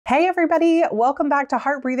Hey everybody, welcome back to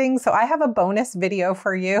Heart Breathing. So I have a bonus video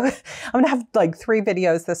for you. I'm gonna have like 3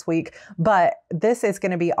 videos this week, but this is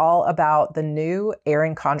gonna be all about the new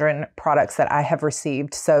ERIN CONDREN products that I have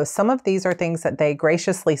received. So some of these are things that they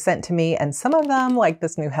graciously sent to me, and some of them, like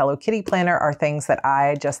this new Hello Kitty planner, are things that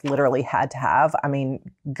I just literally had to have. I mean,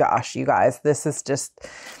 gosh, you guys, this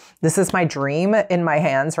is my dream in my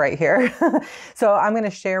hands right here. So I'm going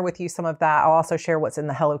to share with you some of that. I'll also share what's in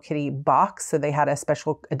the Hello Kitty box. So they had a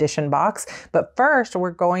special edition box. But first,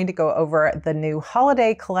 we're going to go over the new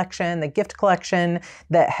holiday collection, the gift collection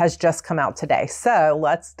that has just come out today. So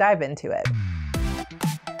let's dive into it.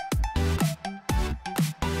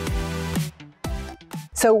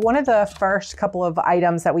 So one of the first couple of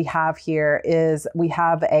items that we have here is we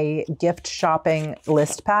have a gift shopping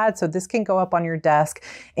list pad. So this can go up on your desk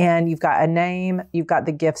and you've got a name, you've got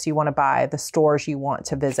the gifts you want to buy, the stores you want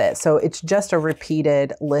to visit. So it's just a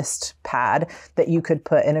repeated list pad that you could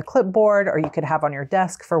put in a clipboard or you could have on your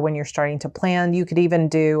desk for when you're starting to plan. You could even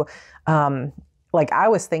do, like I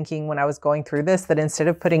was thinking when I was going through this, that instead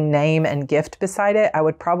of putting name and gift beside it, I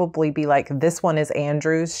would probably be like, this one is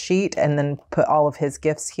Andrew's sheet, and then put all of his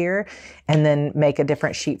gifts here, and then make a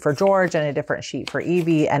different sheet for George and a different sheet for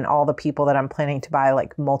Evie and all the people that I'm planning to buy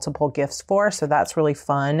like multiple gifts for. So that's really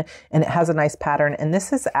fun. And it has a nice pattern. And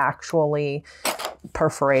this is actually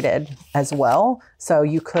perforated as well. So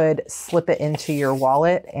you could slip it into your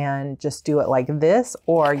wallet and just do it like this,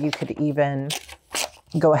 or you could even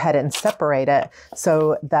go ahead and separate it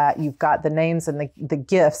so that you've got the names and the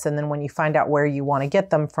gifts. And then when you find out where you want to get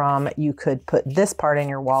them from, you could put this part in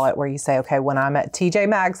your wallet where you say, okay, when I'm at TJ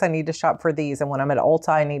Maxx, I need to shop for these. And when I'm at Ulta,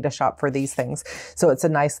 I need to shop for these things. So it's a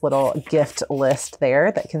nice little gift list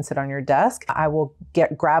there that can sit on your desk. I will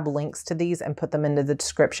grab links to these and put them into the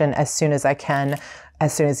description as soon as I can,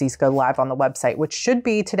 as soon as these go live on the website, which should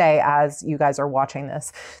be today as you guys are watching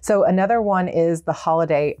this. So another one is the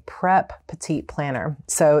Holiday Prep Petite Planner.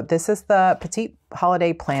 So this is the Petite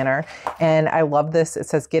Holiday Planner, and I love this. It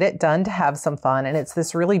says, get it done to have some fun. And it's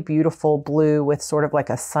this really beautiful blue with sort of like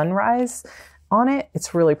a sunrise on it.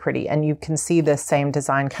 It's really pretty. And you can see this same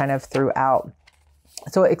design kind of throughout.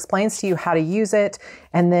 So it explains to you how to use it.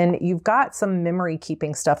 And then you've got some memory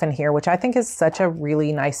keeping stuff in here, which I think is such a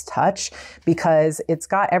really nice touch because it's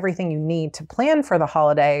got everything you need to plan for the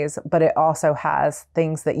holidays, but it also has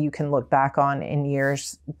things that you can look back on in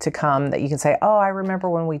years to come that you can say, oh, I remember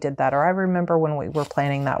when we did that, or I remember when we were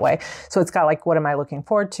planning that way. So it's got like, what am I looking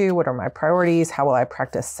forward to? What are my priorities? How will I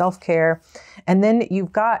practice self-care? And then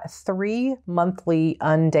you've got 3 monthly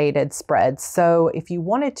undated spreads. So if you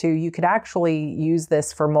wanted to, you could actually use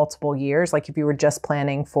this for multiple years. Like if you were just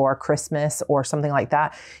planning for Christmas or something like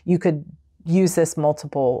that, you could use this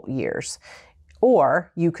multiple years. Or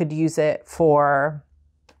you could use it for,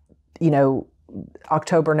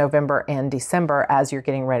 October, November, and December as you're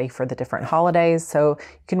getting ready for the different holidays. So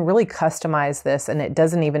you can really customize this, and it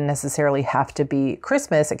doesn't even necessarily have to be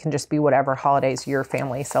Christmas. It can just be whatever holidays your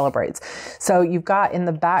family celebrates. So you've got in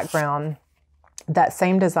the background that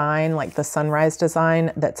same design, like the sunrise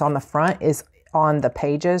design that's on the front, is on the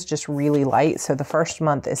pages, just really light. So the first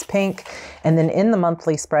month is pink. And then in the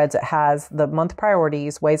monthly spreads, it has the month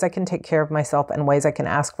priorities, ways I can take care of myself, and ways I can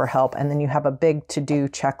ask for help. And then you have a big to-do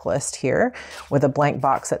checklist here with a blank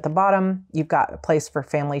box at the bottom. You've got a place for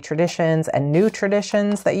family traditions and new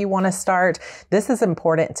traditions that you want to start. This is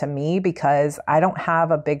important to me because I don't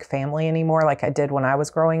have a big family anymore like I did when I was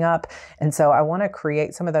growing up. And so I want to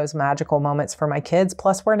create some of those magical moments for my kids.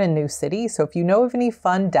 Plus we're in a new city. So if you know of any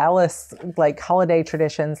fun Dallas, like holiday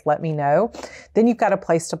traditions, let me know. Then you've got a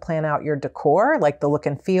place to plan out your decor, like the look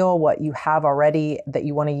and feel, what you have already that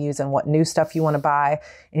you want to use and what new stuff you want to buy,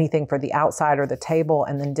 anything for the outside or the table,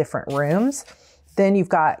 and then different rooms. Then you've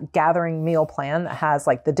got gathering meal plan that has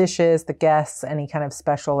like the dishes, the guests, any kind of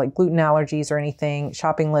special like gluten allergies or anything,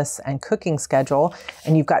 shopping lists, and cooking schedule.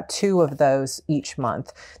 And you've got 2 of those each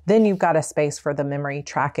month. Then you've got a space for the memory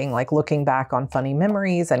tracking, like looking back on funny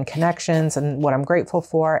memories and connections and what I'm grateful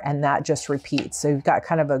for. And that just repeats. So you've got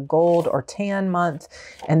kind of a gold or tan month.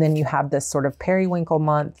 And then you have this sort of periwinkle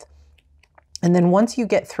month. And then once you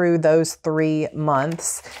get through those 3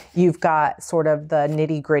 months, you've got sort of the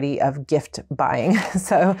nitty gritty of gift buying.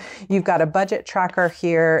 So you've got a budget tracker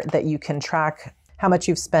here that you can track how much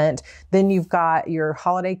you've spent. Then you've got your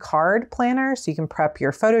holiday card planner, so you can prep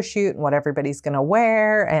your photo shoot and what everybody's going to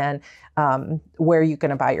wear and where you're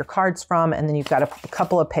going to buy your cards from. And then you've got a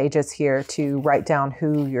couple of pages here to write down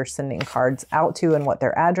who you're sending cards out to and what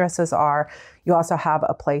their addresses are. You also have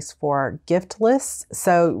a place for gift lists.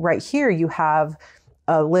 So right here you have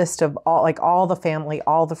a list of all the family,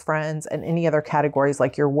 all the friends, and any other categories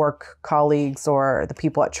like your work colleagues or the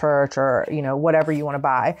people at church or, you know, whatever you want to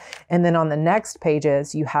buy. And then on the next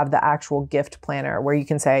pages, you have the actual gift planner where you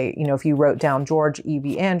can say, you know, if you wrote down George,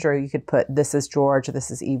 Evie, Andrew, you could put this is George,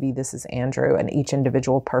 this is Evie, this is Andrew, and each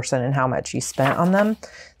individual person and how much you spent on them.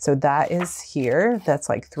 So that is here. That's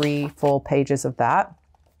like 3 full pages of that.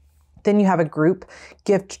 Then you have a group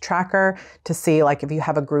gift tracker to see like if you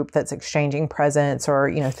have a group that's exchanging presents or,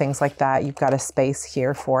 you know, things like that, you've got a space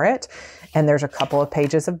here for it. And there's a couple of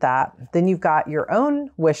pages of that. Then you've got your own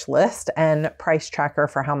wish list and price tracker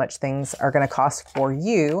for how much things are going to cost for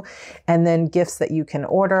you. And then gifts that you can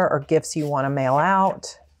order or gifts you want to mail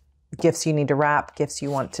out, gifts you need to wrap, gifts you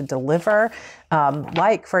want to deliver.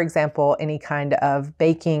 Like, for example, any kind of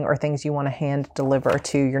baking or things you want to hand deliver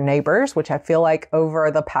to your neighbors, which I feel like over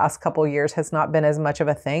the past couple years has not been as much of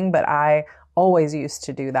a thing, but I always used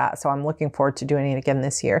to do that. So I'm looking forward to doing it again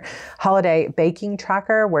this year. Holiday baking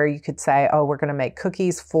tracker, where you could say, oh, we're going to make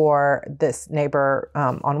cookies for this neighbor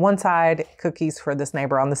on one side, cookies for this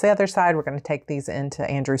neighbor on this other side. We're going to take these into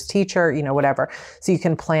Andrew's teacher, you know, whatever. So you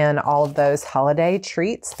can plan all of those holiday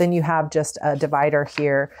treats. Then you have just a divider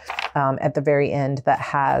here at the very end that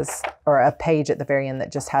has, or a page at the very end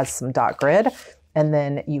that just has some dot grid. And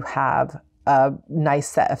then you have a nice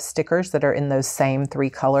set of stickers that are in those same 3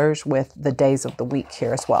 colors with the days of the week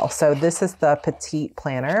here as well. So this is the Petite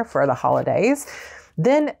planner for the holidays.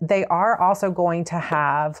 Then they are also going to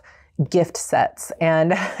have gift sets.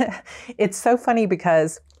 And it's so funny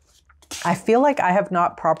because I feel like I have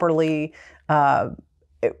not properly,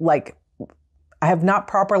 I have not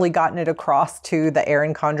properly gotten it across to the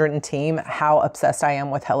ERIN CONDREN team how obsessed I am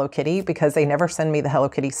with Hello Kitty, because they never send me the Hello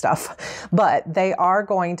Kitty stuff. But they are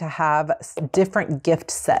going to have different gift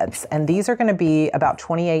sets, and these are going to be about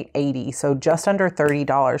 $28.80, so just under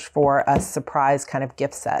 $30 for a surprise kind of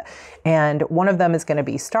gift set. And one of them is going to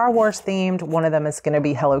be Star Wars themed, one of them is going to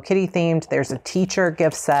be Hello Kitty themed, there's a teacher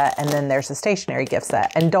gift set, and then there's a stationery gift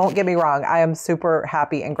set. And don't get me wrong, I am super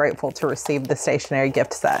happy and grateful to receive the stationery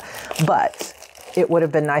gift set, but it would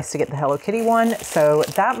have been nice to get the Hello Kitty one. So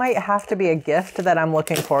that might have to be a gift that I'm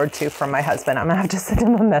looking forward to from my husband. I'm gonna have to send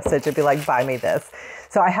him a message and be like, buy me this.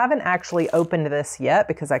 So I haven't actually opened this yet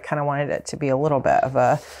because I kind of wanted it to be a little bit of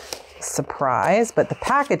a surprise, but the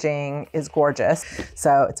packaging is gorgeous.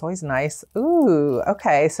 So it's always nice. Ooh,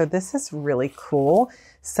 okay. So this is really cool.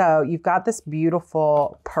 So you've got this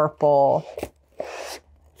beautiful purple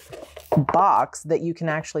box that you can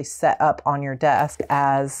actually set up on your desk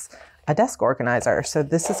as a desk organizer. So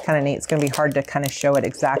this is kind of neat. It's going to be hard to kind of show it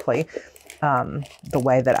exactly the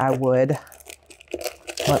way that I would.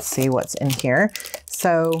 Let's see what's in here.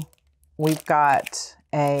 So we've got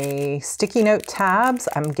a sticky note tabs.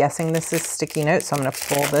 I'm guessing this is sticky note. So I'm going to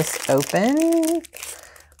pull this open.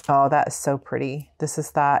 Oh, that is so pretty. This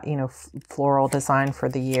is that, you know, floral design for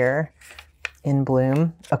the year in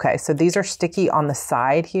bloom. Okay, so these are sticky on the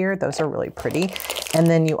side here. Those are really pretty. And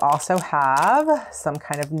then you also have some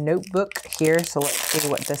kind of notebook here. So let's see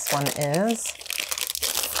what this one is.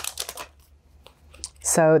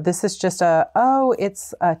 So this is just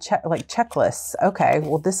it's a checklists. Okay,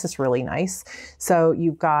 well, this is really nice. So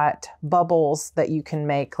you've got bubbles that you can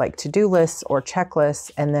make like to-do lists or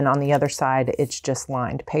checklists. And then on the other side, it's just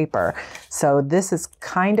lined paper. So this is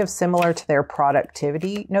kind of similar to their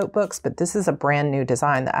productivity notebooks, but this is a brand new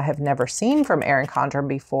design that I have never seen from ERIN CONDREN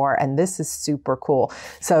before. And this is super cool.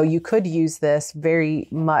 So you could use this very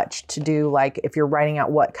much to do like if you're writing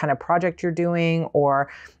out what kind of project you're doing,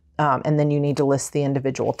 or and then you need to list the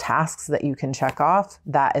individual tasks that you can check off.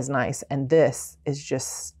 That is nice. And this is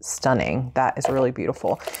just stunning. That is really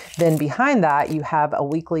beautiful. Then behind that, you have a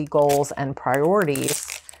weekly goals and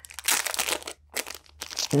priorities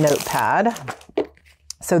notepad.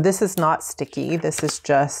 So this is not sticky. This is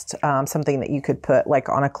just something that you could put like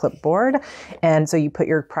on a clipboard. And so you put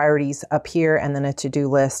your priorities up here and then a to-do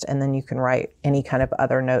list, and then you can write any kind of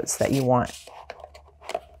other notes that you want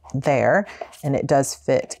there. And it does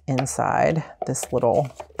fit inside this little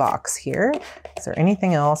box here. Is there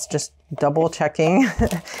anything else? Just double checking.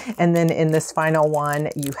 And then in this final one,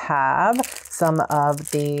 you have some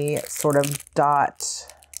of the sort of dot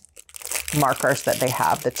markers that they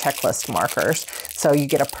have, the checklist markers. So you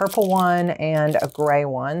get a purple one and a gray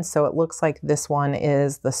one. So it looks like this one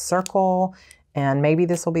is the circle, and maybe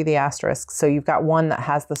this will be the asterisk. So you've got one that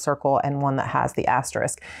has the circle and one that has the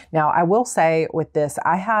asterisk. Now, I will say with this,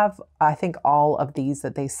 I have, I think, all of these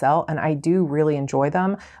that they sell, and I do really enjoy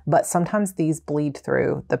them, but sometimes these bleed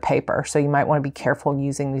through the paper. So you might want to be careful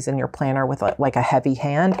using these in your planner with like a heavy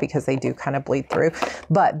hand, because they do kind of bleed through.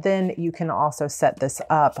 But then you can also set this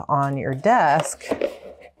up on your desk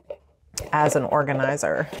as an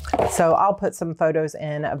organizer. So I'll put some photos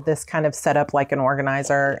in of this kind of setup like an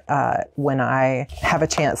organizer when I have a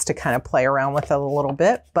chance to kind of play around with it a little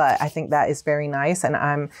bit, but I think that is very nice. And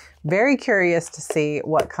I'm very curious to see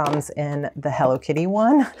what comes in the Hello Kitty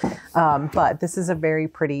one. But this is a very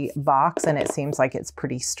pretty box and it seems like it's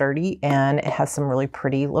pretty sturdy and it has some really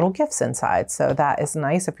pretty little gifts inside. So that is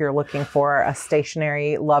nice if you're looking for a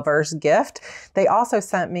stationery lover's gift. They also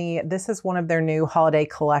sent me, this is one of their new holiday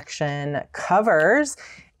collection covers.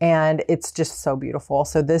 And it's just so beautiful.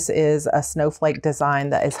 So this is a snowflake design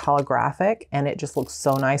that is holographic and it just looks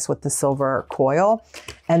so nice with the silver coil.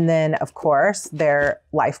 And then of course their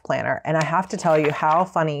LifePlanner. And I have to tell you how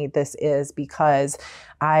funny this is because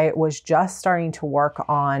I was just starting to work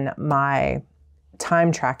on my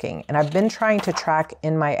time tracking and I've been trying to track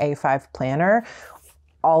in my A5 planner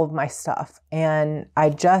all of my stuff. And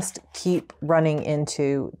I just keep running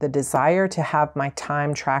into the desire to have my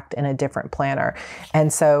time tracked in a different planner.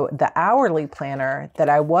 And so the hourly planner that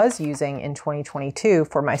I was using in 2022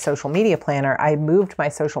 for my social media planner, I moved my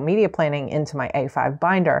social media planning into my A5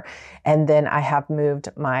 binder. And then I have moved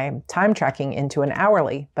my time tracking into an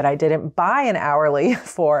hourly, but I didn't buy an hourly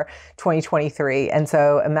for 2023. And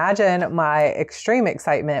so imagine my extreme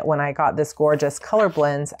excitement when I got this gorgeous Color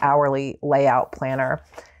Blends hourly layout planner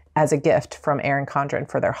as a gift from ERIN Condren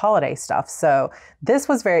for their holiday stuff. So this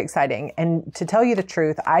was very exciting. And to tell you the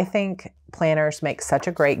truth, I think planners make such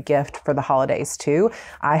a great gift for the holidays too.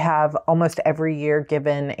 I have almost every year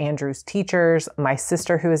given Andrew's teachers, my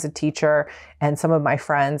sister who is a teacher, and some of my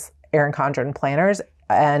friends ERIN Condren planners,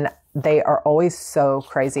 and they are always so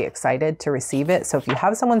crazy excited to receive it. So if you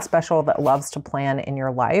have someone special that loves to plan in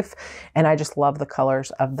your life, and I just love the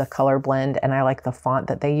colors of the color blend and I like the font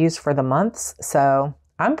that they use for the months. So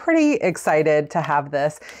I'm pretty excited to have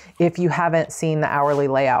this. If you haven't seen the hourly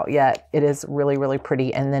layout yet, it is really, really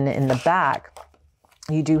pretty. And then in the back,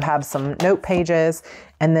 you do have some note pages,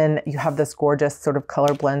 and then you have this gorgeous sort of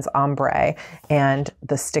Color Blends ombre, and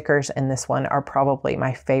the stickers in this one are probably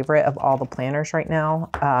my favorite of all the planners right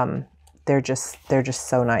now. They're just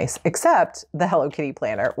so nice, except the Hello Kitty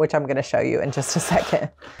planner, which I'm going to show you in just a second.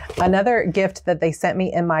 Another gift that they sent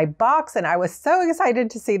me in my box, and I was so excited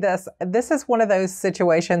to see this. This is one of those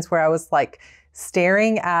situations where I was like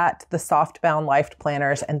staring at the Softbound Life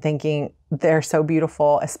planners and thinking they're so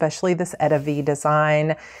beautiful, especially this EttaVee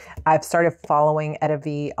design. I've started following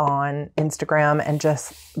EttaVee on Instagram, and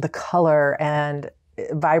just the color and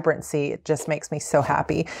vibrancy, it just makes me so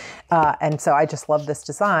happy. And so I just love this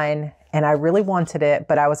design and I really wanted it,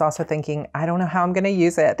 but I was also thinking, I don't know how I'm going to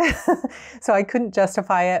use it. So I couldn't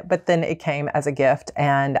justify it, but then it came as a gift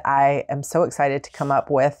and I am so excited to come up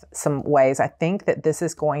with some ways. I think that this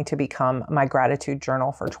is going to become my gratitude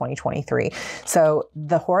journal for 2023. So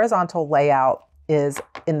the horizontal layout is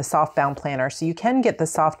in the softbound planner. So you can get the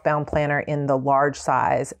softbound planner in the large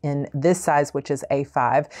size, in this size, which is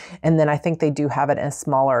A5. And then I think they do have it in a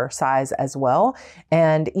smaller size as well.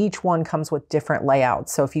 And each one comes with different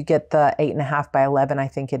layouts. So if you get the 8.5 by 11, I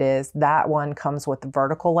think it is, that one comes with the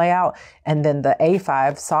vertical layout. And then the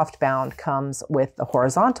A5 softbound comes with the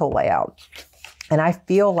horizontal layout. And I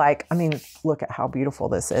feel like, I mean, look at how beautiful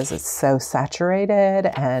this is. It's so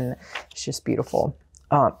saturated and it's just beautiful.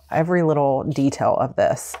 Every little detail of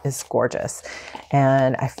this is gorgeous.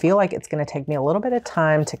 And I feel like it's going to take me a little bit of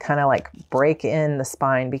time to kind of like break in the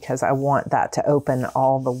spine because I want that to open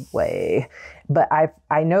all the way. But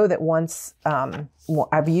I know that once,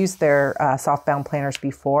 I've used their softbound planners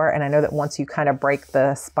before, and I know that once you kind of break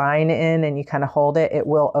the spine in and you kind of hold it, it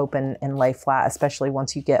will open and lay flat, especially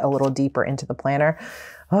once you get a little deeper into the planner.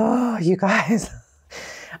 Oh, you guys.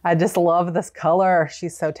 I just love this color.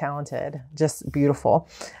 She's so talented. Just beautiful.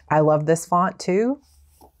 I love this font too.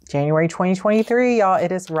 January 2023, y'all.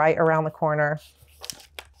 It is right around the corner.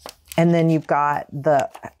 And then you've got the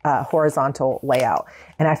horizontal layout.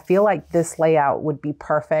 And I feel like this layout would be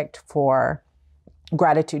perfect for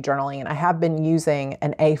gratitude journaling. And I have been using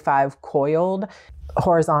an A5 coiled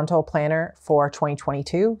horizontal planner for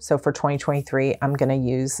 2022. So for 2023, I'm going to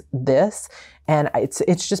use this. And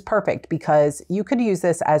it's just perfect because you could use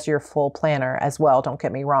this as your full planner as well. Don't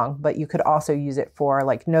get me wrong, but you could also use it for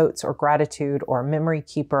like notes or gratitude or memory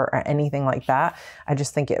keeper or anything like that. I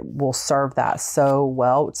just think it will serve that so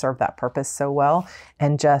well, it would serve that purpose so well.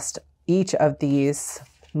 And just each of these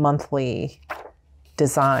monthly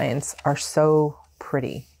designs are so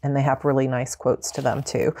pretty and they have really nice quotes to them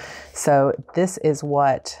too. So this is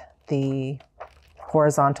what the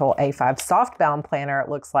horizontal A5 softbound planner, it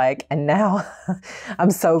looks like. And now I'm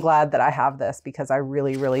so glad that I have this because I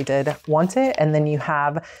really, really did want it. And then you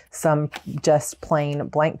have some just plain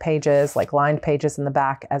blank pages, like lined pages in the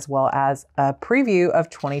back, as well as a preview of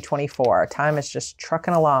 2024. Time is just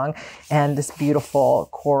trucking along, and this beautiful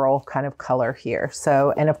coral kind of color here.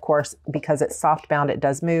 So, and of course, because it's softbound, it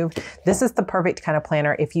does move. This is the perfect kind of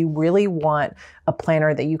planner if you really want a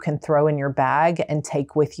planner that you can throw in your bag and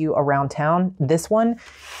take with you around town. This one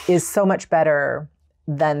is so much better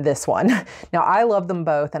than this one. Now, I love them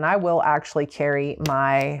both, and I will actually carry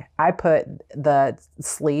I put the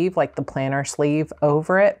sleeve, like the planner sleeve,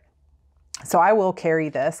 over it. So I will carry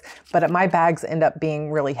this, but my bags end up being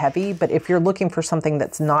really heavy. But if you're looking for something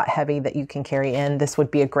that's not heavy that you can carry in, this would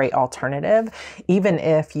be a great alternative. Even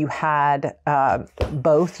if you had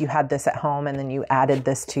both, you had this at home and then you added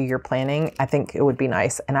this to your planning, I think it would be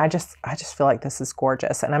nice. And I just feel like this is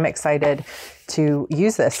gorgeous, and I'm excited to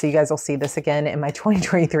use this. So you guys will see this again in my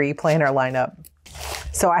 2023 planner lineup.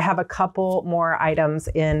 So I have a couple more items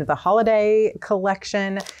in the holiday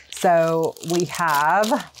collection. So we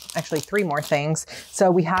have actually 3 more things.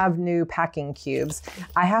 So we have new packing cubes.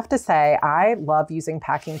 I have to say, I love using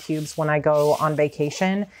packing cubes when I go on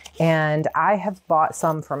vacation, and I have bought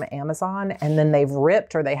some from Amazon and then they've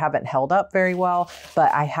ripped or they haven't held up very well,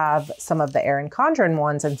 but I have some of the ERIN CONDREN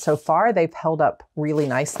ones, and so far they've held up really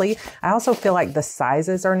nicely. I also feel like the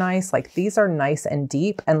sizes are nice. Like these are nice and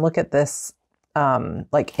deep, and look at this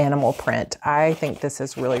like animal print. I think this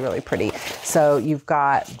is really, really pretty. So you've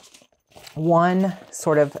got one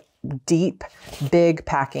sort of deep, big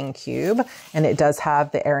packing cube, and it does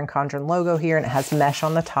have the ERIN CONDREN logo here, and it has mesh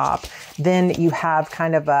on the top. Then you have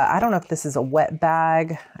kind of a, I don't know if this is a wet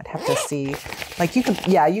bag. I'd have to see. Like you could,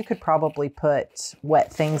 yeah, you could probably put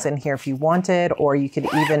wet things in here if you wanted, or you could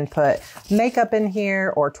even put makeup in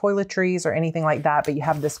here or toiletries or anything like that. But you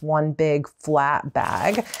have this one big flat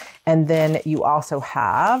bag. And then you also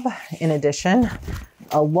have, in addition,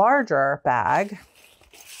 a larger bag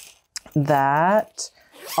that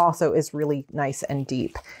also is really nice and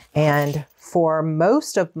deep. And for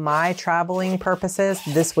most of my traveling purposes,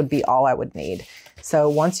 this would be all I would need. So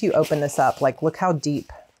once you open this up, like look how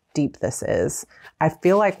deep this is. I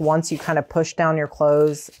feel like once you kind of push down your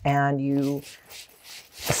clothes and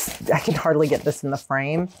I can hardly get this in the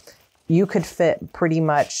frame, you could fit pretty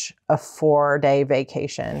much a 4-day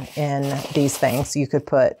vacation in these things. You could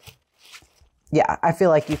put, yeah, I feel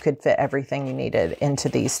like you could fit everything you needed into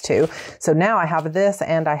these two. So now I have this,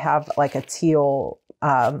 and I have like a teal,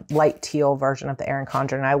 light teal version of the ERIN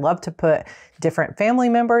CONDREN. I love to put different family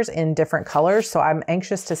members in different colors. So I'm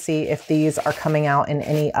anxious to see if these are coming out in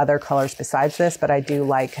any other colors besides this, but I do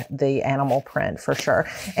like the animal print for sure.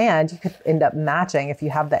 And you could end up matching, if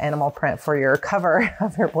you have the animal print for your cover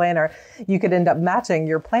of your planner, you could end up matching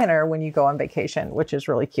your planner when you go on vacation, which is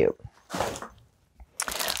really cute.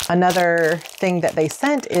 Another thing that they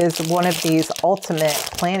sent is one of these ultimate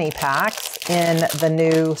Planny packs in the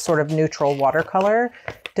new sort of neutral watercolor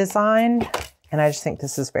design. And I just think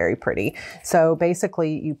this is very pretty. So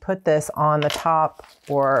basically you put this on the top,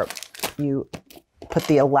 or you put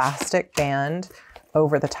the elastic band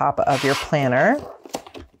over the top of your planner,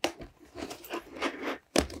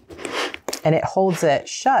 and it holds it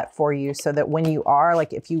shut for you so that when you are,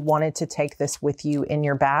 like if you wanted to take this with you in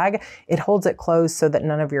your bag, it holds it closed so that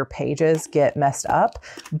none of your pages get messed up.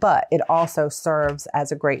 But it also serves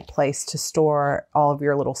as a great place to store all of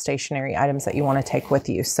your little stationery items that you want to take with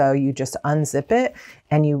you. So you just unzip it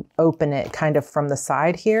and you open it kind of from the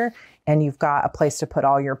side here, and you've got a place to put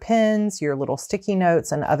all your pens, your little sticky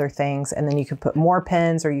notes and other things. And then you could put more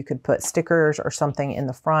pens, or you could put stickers or something in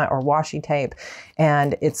the front, or washi tape.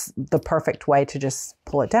 And it's the perfect way to just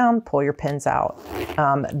pull it down, pull your pens out.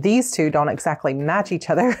 These two don't exactly match each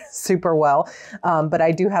other super well, but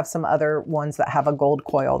I do have some other ones that have a gold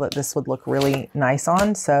coil that this would look really nice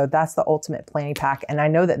on. So that's the ultimate Planny Pack. And I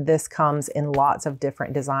know that this comes in lots of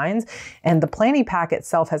different designs, and the Planny Pack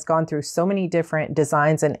itself has gone through so many different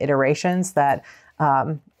designs and iterations that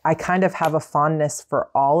I kind of have a fondness for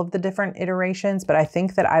all of the different iterations, but I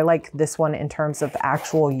think that I like this one in terms of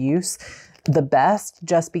actual use the best,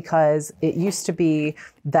 just because it used to be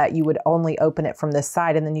that you would only open it from this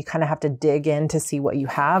side and then you kind of have to dig in to see what you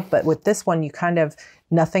have. But with this one, you kind of,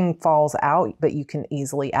 nothing falls out, but you can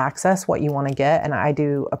easily access what you want to get. And I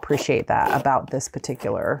do appreciate that about this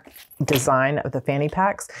particular design of the fanny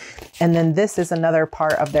packs. And then this is another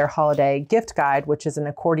part of their holiday gift guide, which is an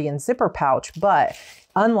accordion zipper pouch. But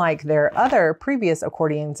unlike their other previous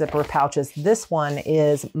accordion zipper pouches, this one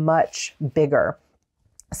is much bigger.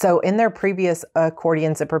 So in their previous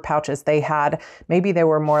accordion zipper pouches, maybe they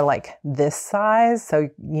were more like this size. So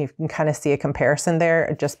you can kind of see a comparison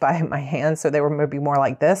there just by my hand. So they were maybe more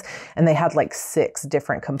like this, and they had like 6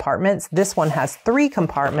 different compartments. This one has 3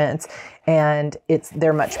 compartments, and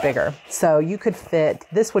they're much bigger. So you could fit,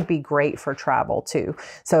 this would be great for travel too.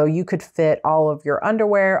 So you could fit all of your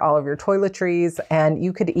underwear, all of your toiletries, and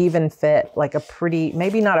you could even fit like a pretty,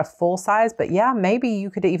 maybe not a full size, but yeah, maybe you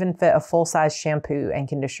could even fit a full size shampoo and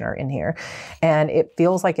conditioner in here. And it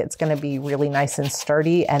feels like it's going to be really nice and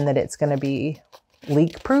sturdy, and that it's going to be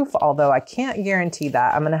leak proof, although I can't guarantee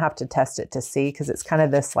that. I'm going to have to test it to see, because it's kind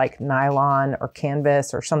of this like nylon or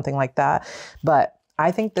canvas or something like that. But I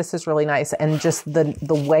think this is really nice, and just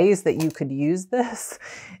the ways that you could use this,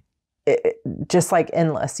 just like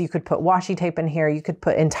endless. You could put washi tape in here. You could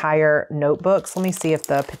put entire notebooks. Let me see if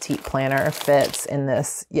the Petite planner fits in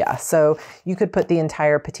this. Yeah, so you could put the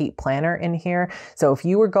entire Petite planner in here. So if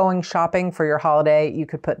you were going shopping for your holiday, you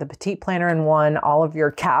could put the Petite planner in one, all of your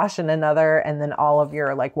cash in another, and then all of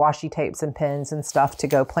your like washi tapes and pins and stuff to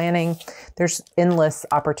go planning. There's endless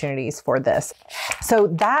opportunities for this. So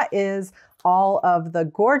that is all of the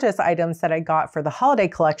gorgeous items that I got for the holiday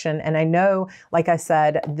collection. And I know, like I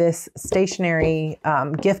said, this stationery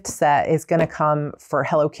gift set is going to come for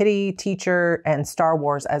Hello Kitty, Teacher, and Star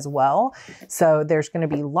Wars as well. So there's going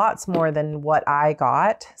to be lots more than what I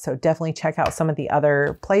got. So definitely check out some of the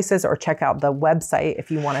other places, or check out the website if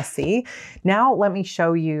you want to see. Now let me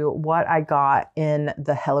show you what I got in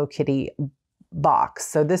the Hello Kitty box.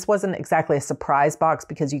 So this wasn't exactly a surprise box,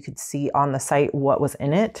 because you could see on the site what was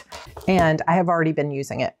in it. And I have already been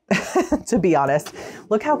using it, to be honest.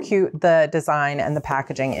 Look how cute the design and the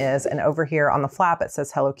packaging is. And over here on the flap, it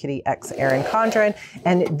says Hello Kitty X ERIN CONDREN.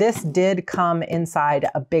 And this did come inside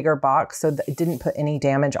a bigger box, so that it didn't put any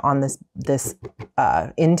damage on this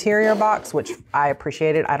interior box, which I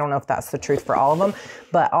appreciated. I don't know if that's the truth for all of them,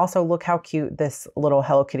 but also look how cute this little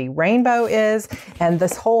Hello Kitty rainbow is. And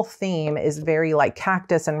this whole theme is very like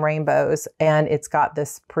cactus and rainbows, and it's got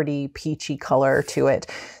this pretty peachy color to it.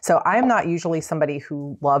 So I'm not usually somebody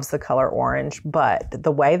who loves the color orange, but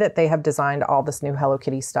the way that they have designed all this new Hello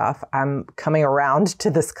Kitty stuff, I'm coming around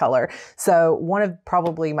to this color. So one of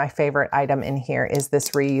probably my favorite item in here is this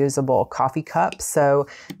reusable coffee cup. So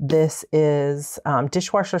this is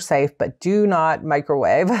dishwasher safe, but do not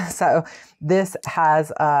microwave. So this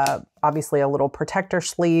has obviously a little protector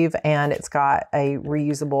sleeve, and it's got a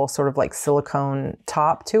reusable sort of like silicone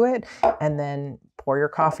top to it, and then pour your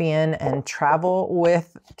coffee in and travel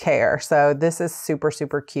with care. So this is super,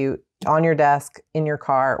 super cute on your desk, in your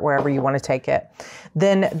car, wherever you want to take it.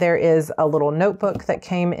 Then there is a little notebook that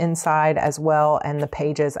came inside as well, and the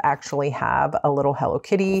pages actually have a little Hello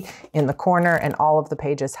Kitty in the corner, and all of the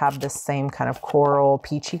pages have this same kind of coral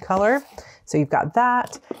peachy color. So you've got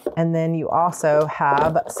that, and then you also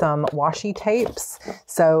have some washi tapes.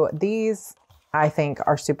 So these, I think,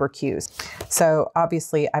 are super cute. So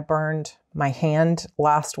obviously I burned my hand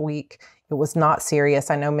last week. It was not serious.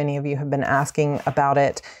 I know many of you have been asking about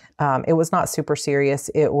it. It was not super serious.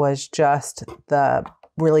 It was just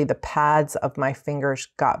really the pads of my fingers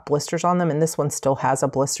got blisters on them, and this one still has a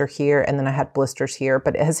blister here, and then I had blisters here,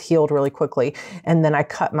 but it has healed really quickly. And then I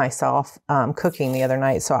cut myself cooking the other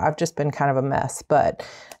night, so I've just been kind of a mess, but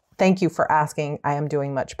thank you for asking. I am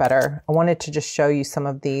doing much better. I wanted to just show you some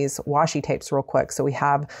of these washi tapes real quick. So we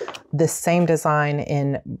have this same design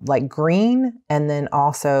in like green, and then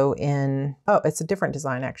also in, oh, it's a different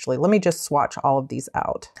design actually. Let me just swatch all of these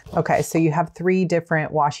out. Okay, so you have 3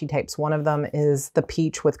 different washi tapes. One of them is the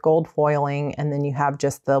peach with gold foiling, and then you have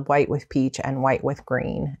just the white with peach and white with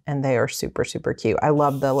green, and they are super, super cute. I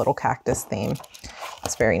love the little cactus theme.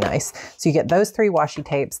 It's very nice. So you get those 3 washi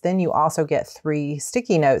tapes. Then you also get 3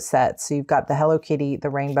 sticky note sets. So you've got the Hello Kitty, the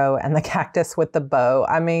rainbow, and the cactus with the bow.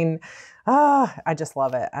 I mean, I just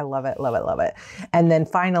love it. I love it, love it, love it. And then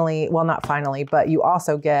finally, well, not finally, but you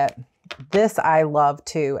also get this. I love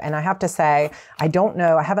too. And I have to say, I don't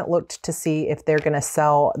know, I haven't looked to see if they're going to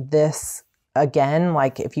sell this again,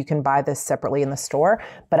 like if you can buy this separately in the store,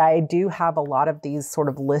 but I do have a lot of these sort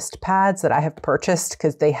of list pads that I have purchased,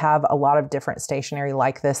 because they have a lot of different stationery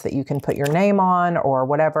like this that you can put your name on or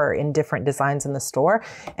whatever in different designs in the store,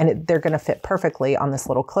 and they're going to fit perfectly on this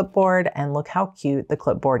little clipboard. And look how cute the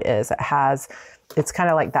clipboard is. It has it's kind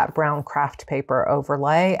of like that brown craft paper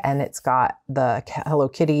overlay, and it's got the Hello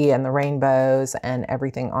Kitty and the rainbows and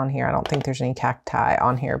everything on here. I don't think there's any cacti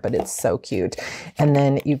on here, but it's so cute. And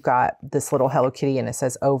then you've got this little Hello Kitty and it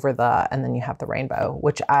says over the, and then you have the rainbow,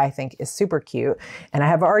 which I think is super cute. And I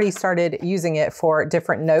have already started using it for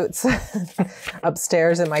different notes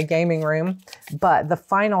upstairs in my gaming room. But the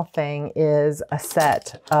final thing is a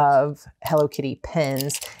set of Hello Kitty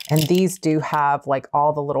pins. And these do have like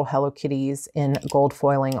all the little Hello Kitties in gold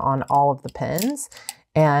foiling on all of the pins.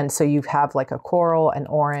 And so you have like a coral, an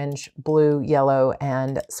orange, blue, yellow,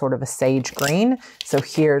 and sort of a sage green. So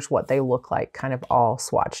here's what they look like kind of all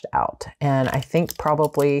swatched out. And I think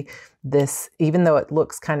probably this, even though it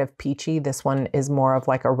looks kind of peachy, this one is more of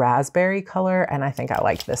like a raspberry color. And I think I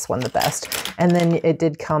like this one the best. And then it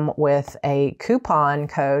did come with a coupon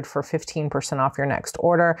code for 15% off your next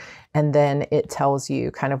order. And then it tells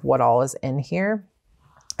you kind of what all is in here.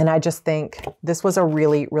 And I just think this was a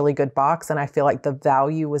really, really good box. And I feel like the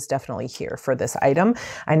value was definitely here for this item.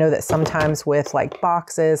 I know that sometimes with like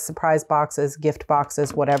boxes, surprise boxes, gift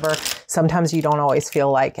boxes, whatever, sometimes you don't always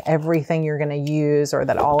feel like everything you're going to use or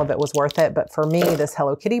that all of it was worth it. But for me, this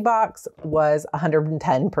Hello Kitty box was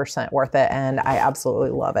 110% worth it. And I absolutely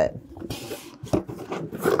love it.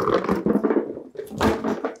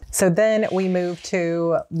 So then we move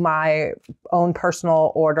to my own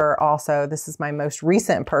personal order also. This is my most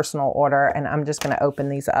recent personal order, and I'm just going to open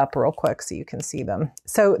these up real quick so you can see them.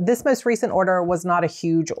 So this most recent order was not a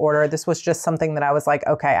huge order. This was just something that I was like,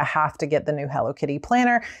 okay, I have to get the new Hello Kitty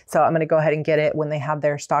planner. So I'm going to go ahead and get it when they have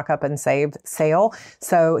their stock up and save sale.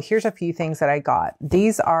 So here's a few things that I got.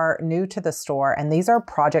 These are new to the store, and these are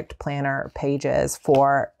project planner pages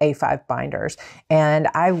for A5 binders. And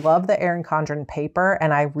I love the ERIN CONDREN paper,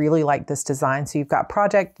 and I really like this design. So you've got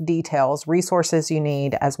project details, resources you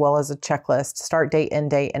need, as well as a checklist, start date, end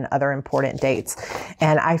date, and other important dates.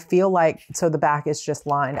 And I feel like, so the back is just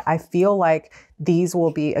lined. I feel like these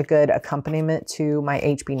will be a good accompaniment to my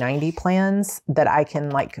HB90 plans that I can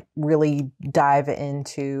like really dive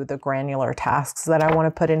into the granular tasks that I want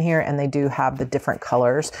to put in here. And they do have the different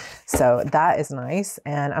colors. So that is nice.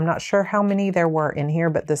 And I'm not sure how many there were in here,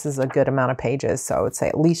 but this is a good amount of pages. So I would say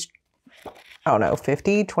at least, I don't know,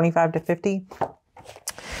 50, 25 to 50.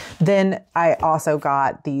 Then I also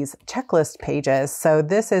got these checklist pages. So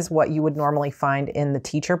this is what you would normally find in the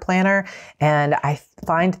teacher planner. And I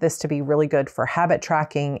find this to be really good for habit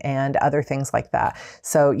tracking and other things like that.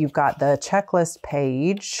 So you've got the checklist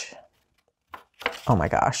page. Oh my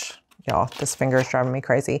gosh. Y'all, this finger is driving me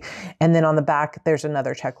crazy. And then on the back, there's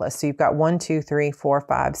another checklist. So you've got 1, 2, 3, 4,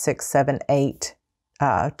 5, 6, 7, 8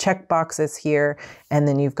 check boxes here. And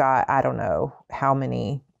then you've got, I don't know how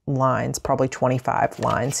many lines, probably 25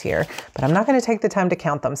 lines here, but I'm not going to take the time to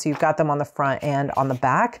count them. So you've got them on the front and on the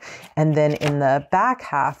back. And then in the back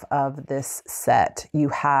half of this set, you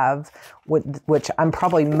have, which I'm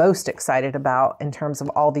probably most excited about in terms of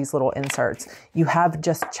all these little inserts, you have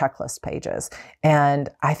just checklist pages. And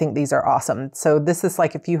I think these are awesome. So this is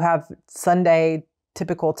like if you have Sunday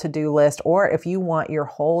typical to-do list, or if you want your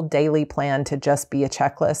whole daily plan to just be a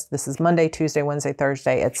checklist, this is Monday, Tuesday, Wednesday,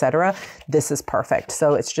 Thursday, etc. This is perfect.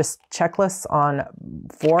 So it's just checklists on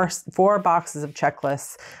four boxes of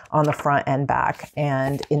checklists on the front and back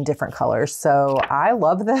and in different colors. So I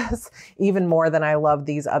love this even more than I love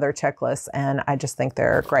these other checklists, and I just think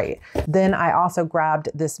they're great. Then I also grabbed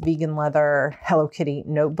this vegan leather Hello Kitty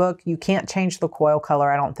notebook. You can't change the coil color,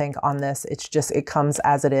 I don't think, on this. It's just, it comes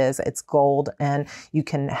as it is. It's gold, and you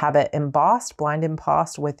can have it embossed, blind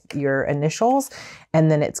embossed with your initials.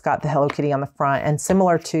 And then it's got the Hello Kitty on the front. And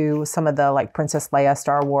similar to some of the like Princess Leia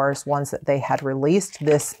Star Wars ones that they had released,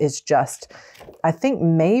 this is just, I think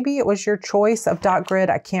maybe it was your choice of dot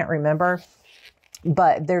grid. I can't remember.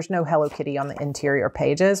 But there's no Hello Kitty on the interior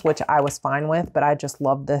pages, which I was fine with, but I just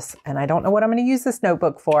love this. And I don't know what I'm going to use this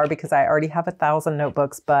notebook for because I already have 1,000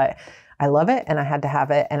 notebooks, but I love it and I had to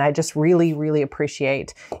have it. And I just really, really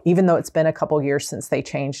appreciate, even though it's been a couple years since they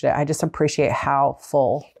changed it, I just appreciate how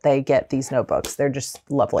full they get these notebooks. They're just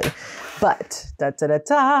lovely. But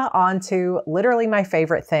on to literally my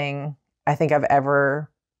favorite thing I think I've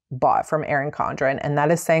ever bought from ERIN CONDREN. And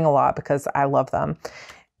that is saying a lot because I love them.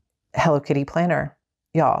 Hello Kitty planner.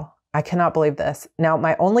 Y'all, I cannot believe this. Now,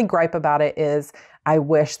 my only gripe about it is I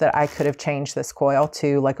wish that I could have changed this coil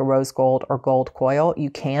to like a rose gold or gold coil. You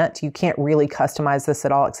can't really customize this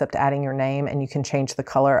at all except adding your name, and you can change the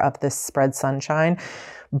color of this Spread Sunshine.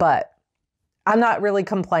 But I'm not really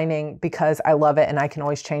complaining because I love it and I can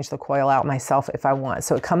always change the coil out myself if I want.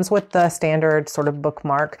 So it comes with the standard sort of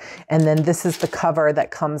bookmark, and then this is the cover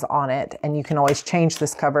that comes on it, and you can always change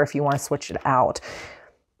this cover if you want to switch it out.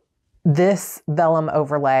 This vellum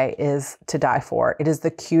overlay is to die for. It is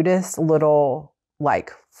the cutest little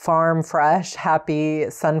like farm fresh, happy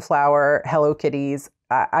sunflower Hello Kitties.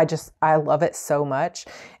 I love it so much.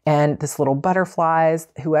 And this little butterflies,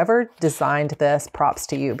 whoever designed this, props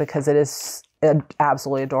to you, because it is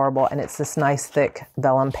absolutely adorable. And it's this nice thick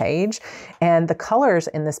vellum page. And the colors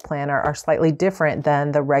in this planner are slightly different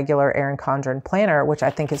than the regular ERIN CONDREN planner, which I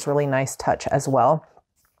think is really nice touch as well.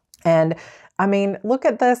 And I mean, look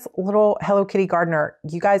at this little Hello Kitty gardener.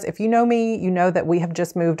 You guys, if you know me, you know that we have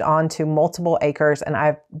just moved on to multiple acres and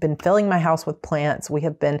I've been filling my house with plants. We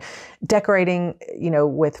have been decorating, you know,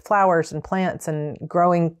 with flowers and plants and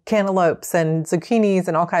growing cantaloupes and zucchinis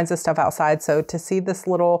and all kinds of stuff outside. So to see this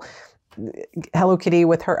little Hello Kitty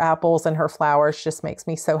with her apples and her flowers just makes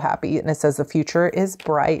me so happy. And it says the future is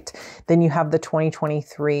bright. Then you have the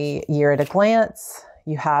 2023 year at a glance.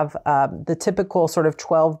 You have the typical sort of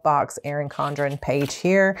 12 box ERIN CONDREN page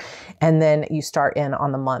here, and then you start in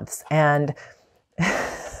on the months and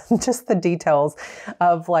just the details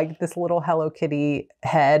of like this little Hello Kitty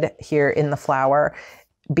head here in the flower.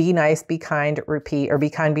 Be nice, be kind, repeat, or be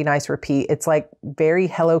kind, be nice, repeat. It's like very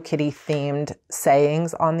Hello Kitty themed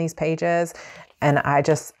sayings on these pages. And I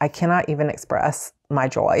cannot even express my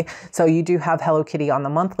joy. So you do have Hello Kitty on the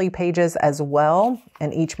monthly pages as well.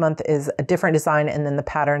 And each month is a different design and then the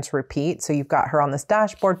patterns repeat. So you've got her on this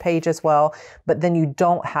dashboard page as well, but then you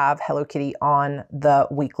don't have Hello Kitty on the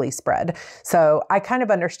weekly spread. So I kind of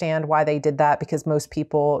understand why they did that, because most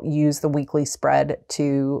people use the weekly spread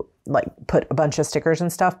to like put a bunch of stickers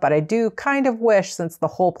and stuff. But I do kind of wish, since the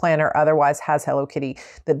whole planner otherwise has Hello Kitty,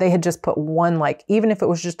 that they had just put one, like, even if it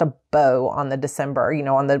was just a bow on the December, you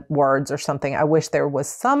know, on the words or something. I wish there was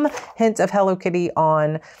some hint of Hello Kitty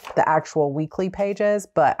on the actual weekly pages,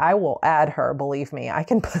 but I will add her, believe me. I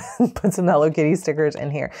can put some Hello Kitty stickers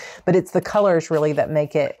in here, but it's the colors really that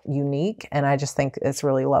make it unique. And I just think it's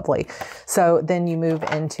really lovely. So then you move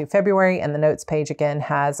into February and the notes page again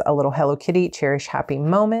has a little Hello Kitty, cherish happy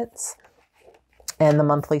moments. And the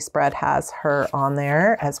monthly spread has her on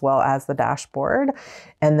there as well as the dashboard.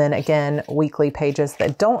 And then again, weekly pages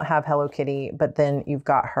that don't have Hello Kitty, but then you've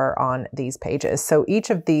got her on these pages. So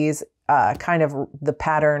each of these kind of the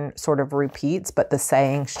pattern sort of repeats, but the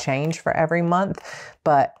sayings change for every month.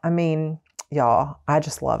 But I mean, y'all, I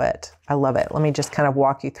just love it. I love it. Let me just kind of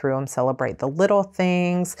walk you through them. Celebrate the little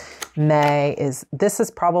things. This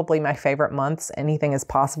is probably my favorite months. Anything is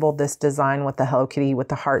possible. This design with the Hello Kitty with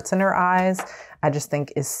the hearts in her eyes, I just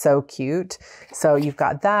think is so cute. So you've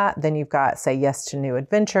got that. Then you've got say yes to new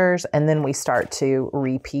adventures. And then we start to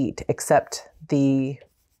repeat, except the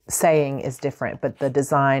saying is different, but the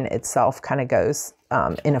design itself kind of goes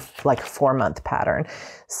in a like 4-month pattern.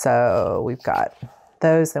 So we've got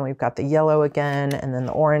those, then we've got the yellow again, and then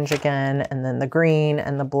the orange again, and then the green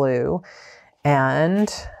and the blue.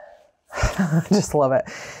 And I just love it.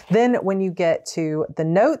 Then when you get to the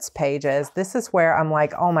notes pages, this is where I'm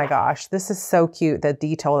like, oh my gosh, this is so cute. The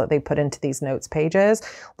detail that they put into these notes pages.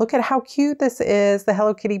 Look at how cute this is. The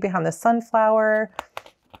Hello Kitty behind the sunflower.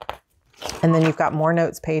 And then you've got more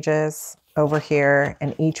notes pages over here,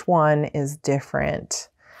 and each one is different.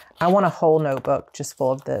 I want a whole notebook just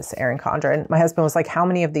full of this ERIN CONDREN. My husband was like, how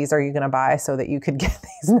many of these are you going to buy so that you could get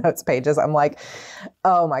these notes pages? I'm like,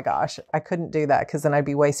 oh my gosh, I couldn't do that because then I'd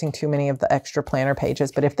be wasting too many of the extra planner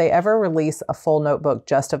pages. But if they ever release a full notebook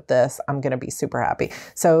just of this, I'm going to be super happy.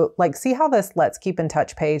 So like, see how this Let's Keep in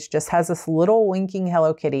Touch page just has this little winking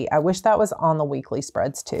Hello Kitty. I wish that was on the weekly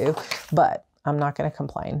spreads too, but I'm not going to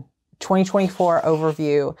complain. 2024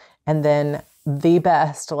 overview, and then the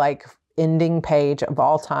best like ending page of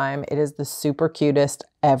all time. It is the super cutest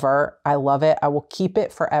ever. I love it. I will keep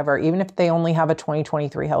it forever. Even if they only have a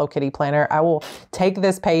 2023 Hello Kitty planner, I will take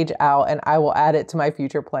this page out and I will add it to my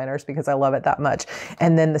future planners because I love it that much.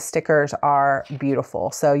 And then the stickers are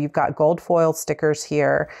beautiful. So you've got gold foil stickers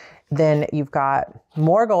here. Then you've got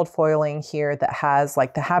more gold foiling here that has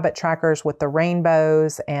like the habit trackers with the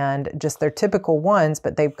rainbows and just their typical ones,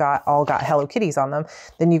 but they've all got Hello Kitties on them.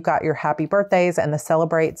 Then you've got your happy birthdays, and the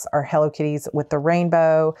celebrates are Hello Kitties with the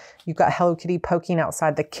rainbow. You've got Hello Kitty poking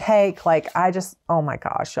outside the cake. Like oh my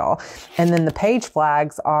gosh, y'all. And then the page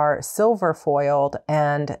flags are silver foiled,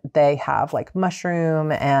 and they have like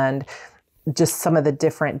mushroom and just some of the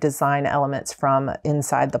different design elements from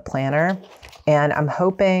inside the planner. And I'm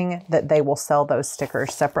hoping that they will sell those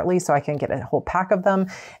stickers separately so I can get a whole pack of them.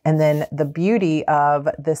 And then the beauty of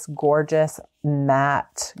this gorgeous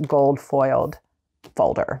matte gold foiled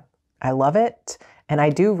folder. I love it. And I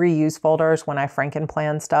do reuse folders when I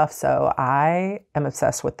Frankenplan stuff. So I am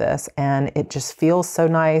obsessed with this, and it just feels so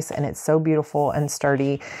nice, and it's so beautiful and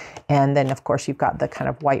sturdy. And then of course you've got the kind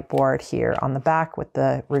of whiteboard here on the back with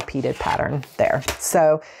the repeated pattern there.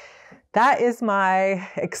 So that is my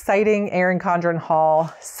exciting ERIN CONDREN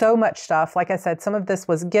haul. So much stuff. Like I said, some of this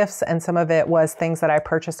was gifts and some of it was things that I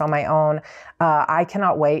purchased on my own. I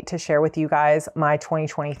cannot wait to share with you guys my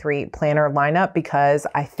 2023 planner lineup because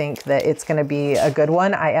I think that it's going to be a good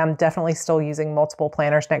one. I am definitely still using multiple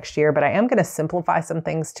planners next year, but I am going to simplify some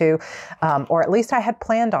things too, or at least I had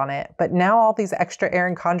planned on it. But now all these extra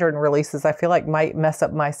ERIN CONDREN releases, I feel like might mess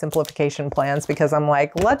up my simplification plans because I'm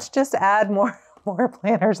like, let's just add more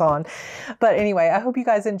planners on. But anyway, I hope you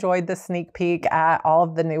guys enjoyed the sneak peek at all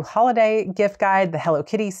of the new holiday gift guide, the Hello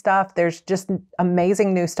Kitty stuff. There's just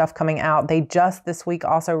amazing new stuff coming out. They just this week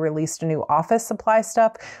also released a new office supply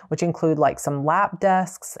stuff, which include like some lap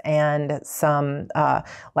desks and some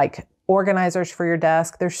like organizers for your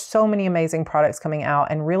desk. There's so many amazing products coming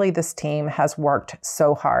out, and really this team has worked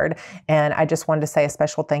so hard. And I just wanted to say a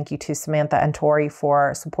special thank you to Samantha and Tori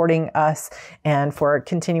for supporting us and for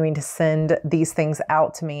continuing to send these things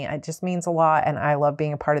out to me. It just means a lot, and I love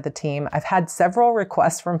being a part of the team. I've had several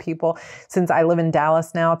requests from people since I live in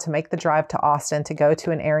Dallas now to make the drive to Austin to go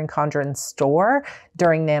to an ERIN CONDREN store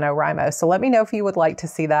during NaNoWriMo. So let me know if you would like to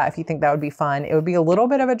see that, if you think that would be fun. It would be a little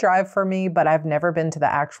bit of a drive for me, but I've never been to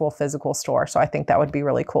the actual physical store. So I think that would be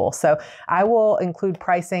really cool. So I will include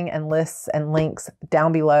pricing and lists and links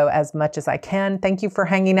down below as much as I can. Thank you for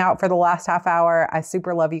hanging out for the last half hour. I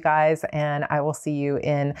super love you guys, and I will see you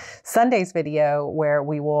in Sunday's video where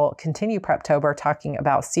we will continue Preptober talking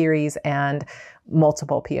about series and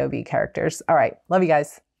multiple POV characters. All right. Love you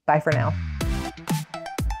guys. Bye for now.